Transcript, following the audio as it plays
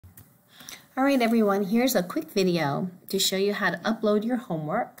All right, everyone, here's a quick video to show you how to upload your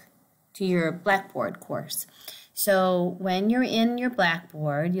homework to your Blackboard course. So when you're in your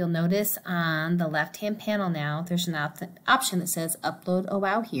Blackboard, you'll notice on the left-hand panel now, there's an option that says Upload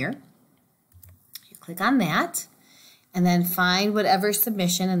OWOW here. You click on that, and then find whatever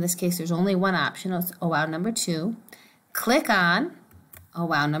submission. In this case, there's only one option. It's OWOW number 2. Click on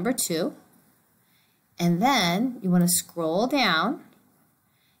OWOW number 2, and then you want to scroll down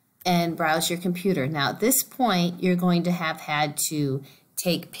and browse your computer. Now at this point, you're going to have had to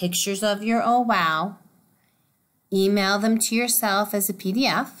take pictures of your OWOW, email them to yourself as a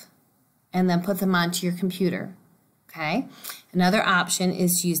PDF, and then put them onto your computer. Okay? Another option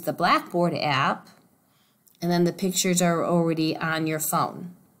is to use the Blackboard app, and then the pictures are already on your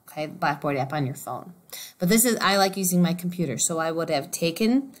phone. Okay, the Blackboard app on your phone. But I like using my computer, so I would have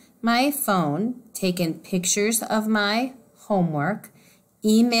taken my phone, taken pictures of my homework,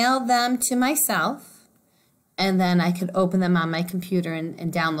 emailed them to myself, and then I could open them on my computer and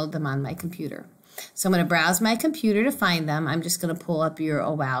download them on my computer. So I'm going to browse my computer to find them. I'm just going to pull up your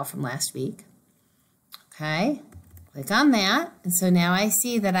OWOW from last week. Okay, click on that, and so now I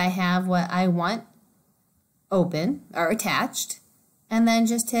see that I have what I want open or attached, and then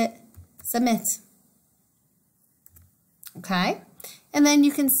just hit submit. Okay, and then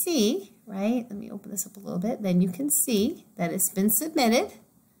you can see, right, let me open this up a little bit, then you can see that it's been submitted.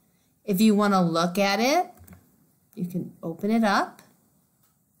 If you want to look at it, you can open it up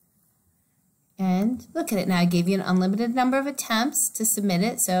and look at it. Now I gave you an unlimited number of attempts to submit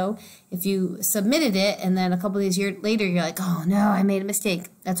it, so if you submitted it and then a couple of days later you're like, oh no, I made a mistake,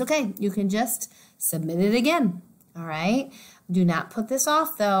 that's okay. You can just submit it again, all right? Do not put this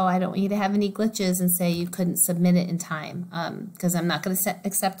off, though. I don't want you to have any glitches and say you couldn't submit it in time, because I'm not going to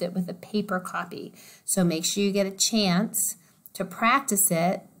accept it with a paper copy. So make sure you get a chance to practice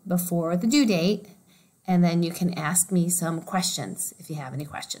it before the due date, and then you can ask me some questions if you have any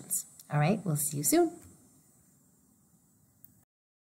questions. All right, we'll see you soon.